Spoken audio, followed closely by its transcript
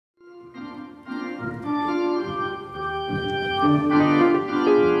When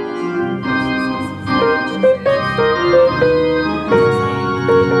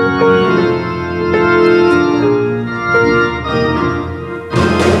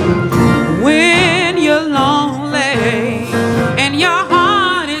you're lonely and your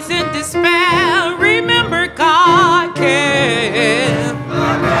heart is in despair, remember God cares.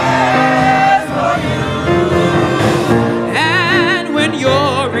 God cares for you. And when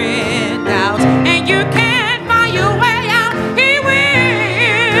you're in doubt and you can't find your way out, He will.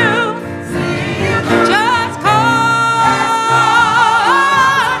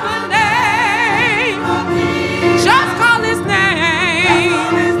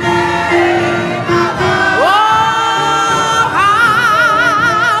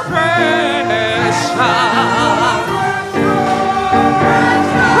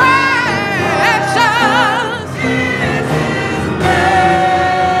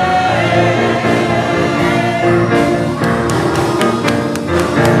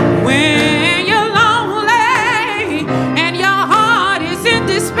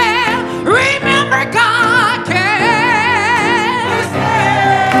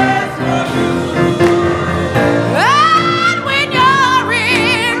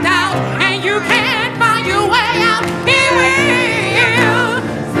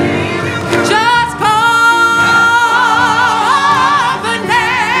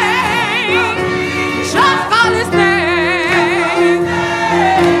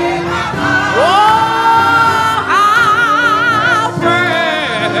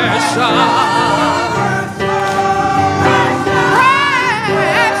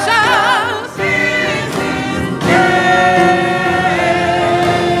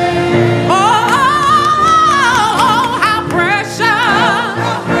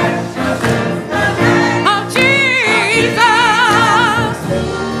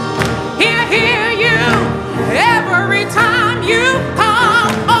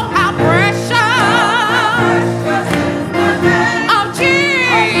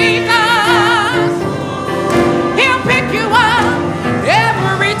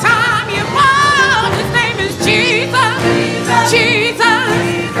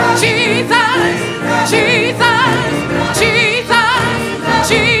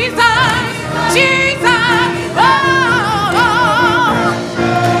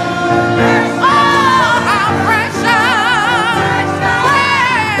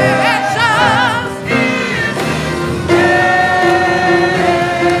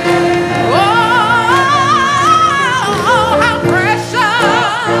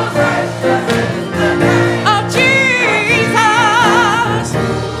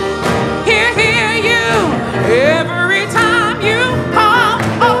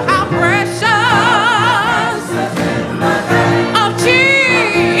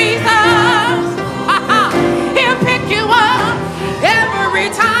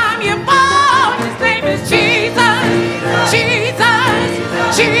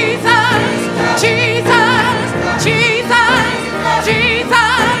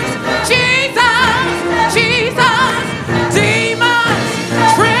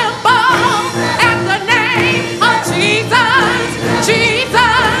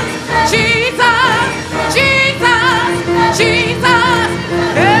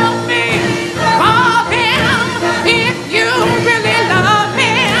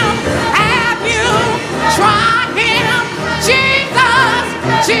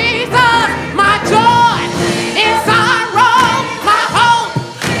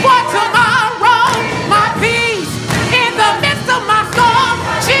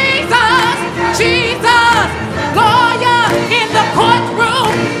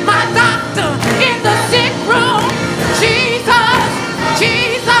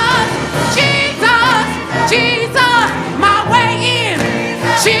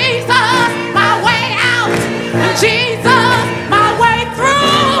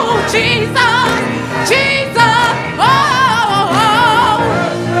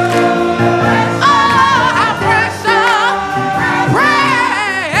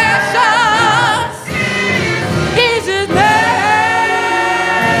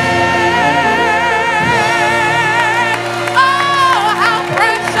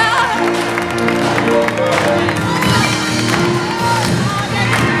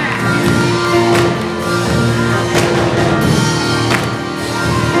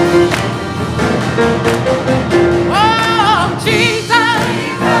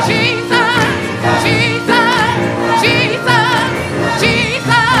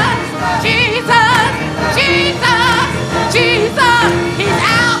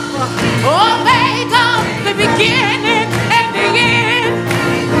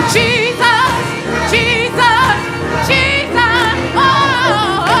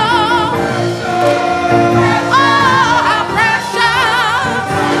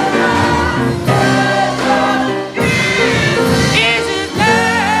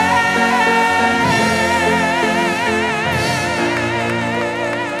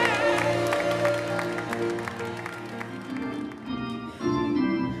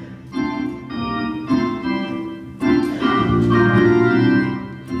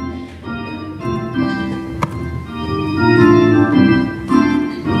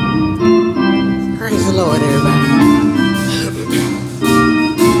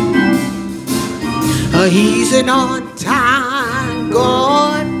 on time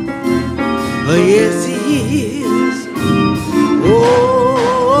God. Oh, yes, he is.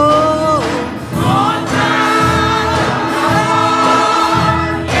 Oh, on time.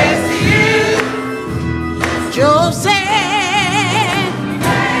 Yes, he is. Job said,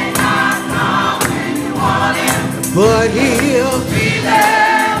 may not come when you want him, but he'll be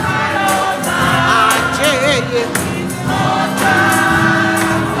there right on time. I tell you, On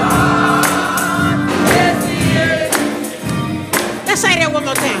time, God. Yes, he is. let's say that one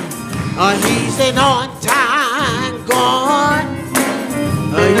more time. He's an on-time God.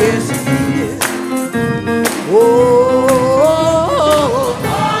 Yes, he is. Oh,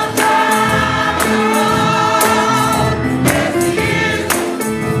 On time, God. Yes, he is.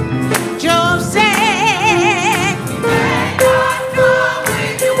 Job said, May not come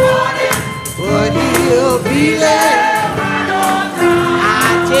when you want him, but he'll be there. right on time. I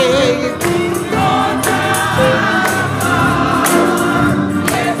tell you, On time, God.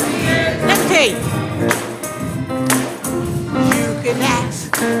 Yes, he is. let me tell you. You can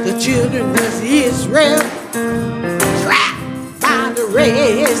ask the children of Israel trapped by the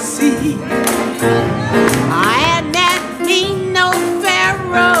Red Sea. And that mean no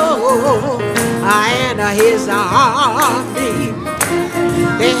Pharaoh and his army.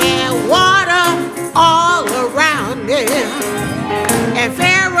 They had water all around them and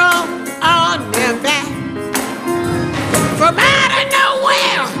Pharaoh on their back. From out of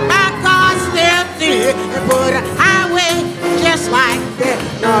nowhere, my God stepped in and put a highway just like that.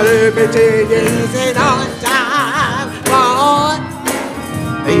 Now let me tell you, he's an on-time God.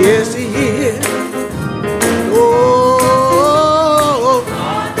 Yes, he is. Oh,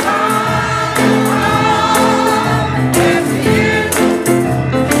 On time, God. Yes, he is.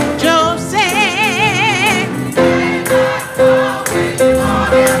 Job said, May not come when you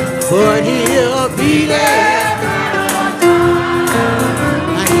want him, but he'll be there. right on time.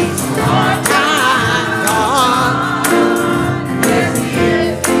 Now he's an on-time God. Yes, he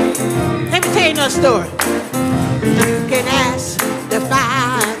is. Let me tell you another story. You can ask the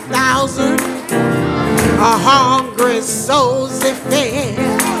 5,000 hungry souls that fed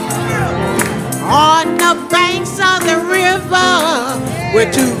on the banks of the river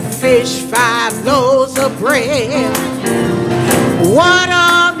with 2 fish, 5 loaves of bread. What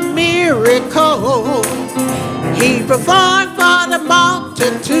a miracle he performed for the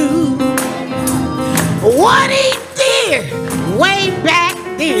multitude. What he did way back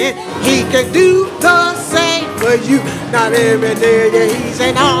then, he can do the same for you. Not every day, he's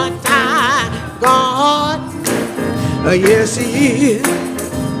an on-time God. Yes, he is.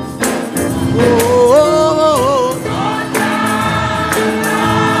 Oh, On time,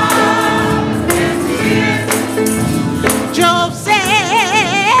 God. Yes, he is. Job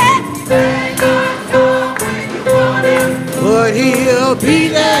said, May not come when you want him, but he'll be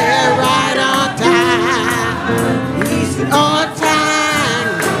there right on time. He's an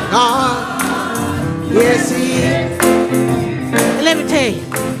on-time God. Yes, he is. And let me tell you,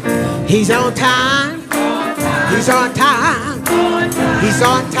 he's on time. He's on time. He's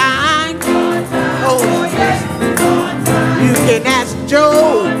on time. Oh, yes. You can ask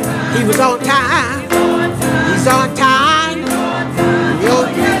Job. He was on time. He's on time. Yo,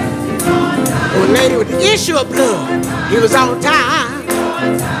 the lady with the issue of blood. He was on time.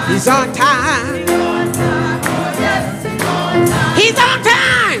 He's on time. He's on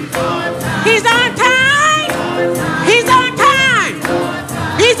time. He's on time. He's on time.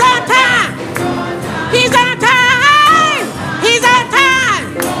 He's on time. He's on time. He's on time.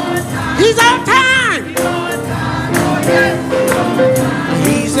 He's on time.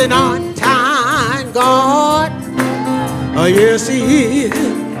 He's an on-time God. Oh, yes, he is.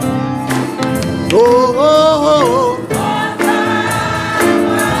 Oh, oh, oh.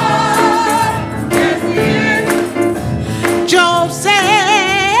 Job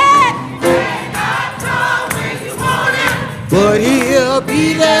said, but he'll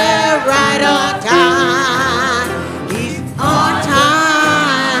be there right on time.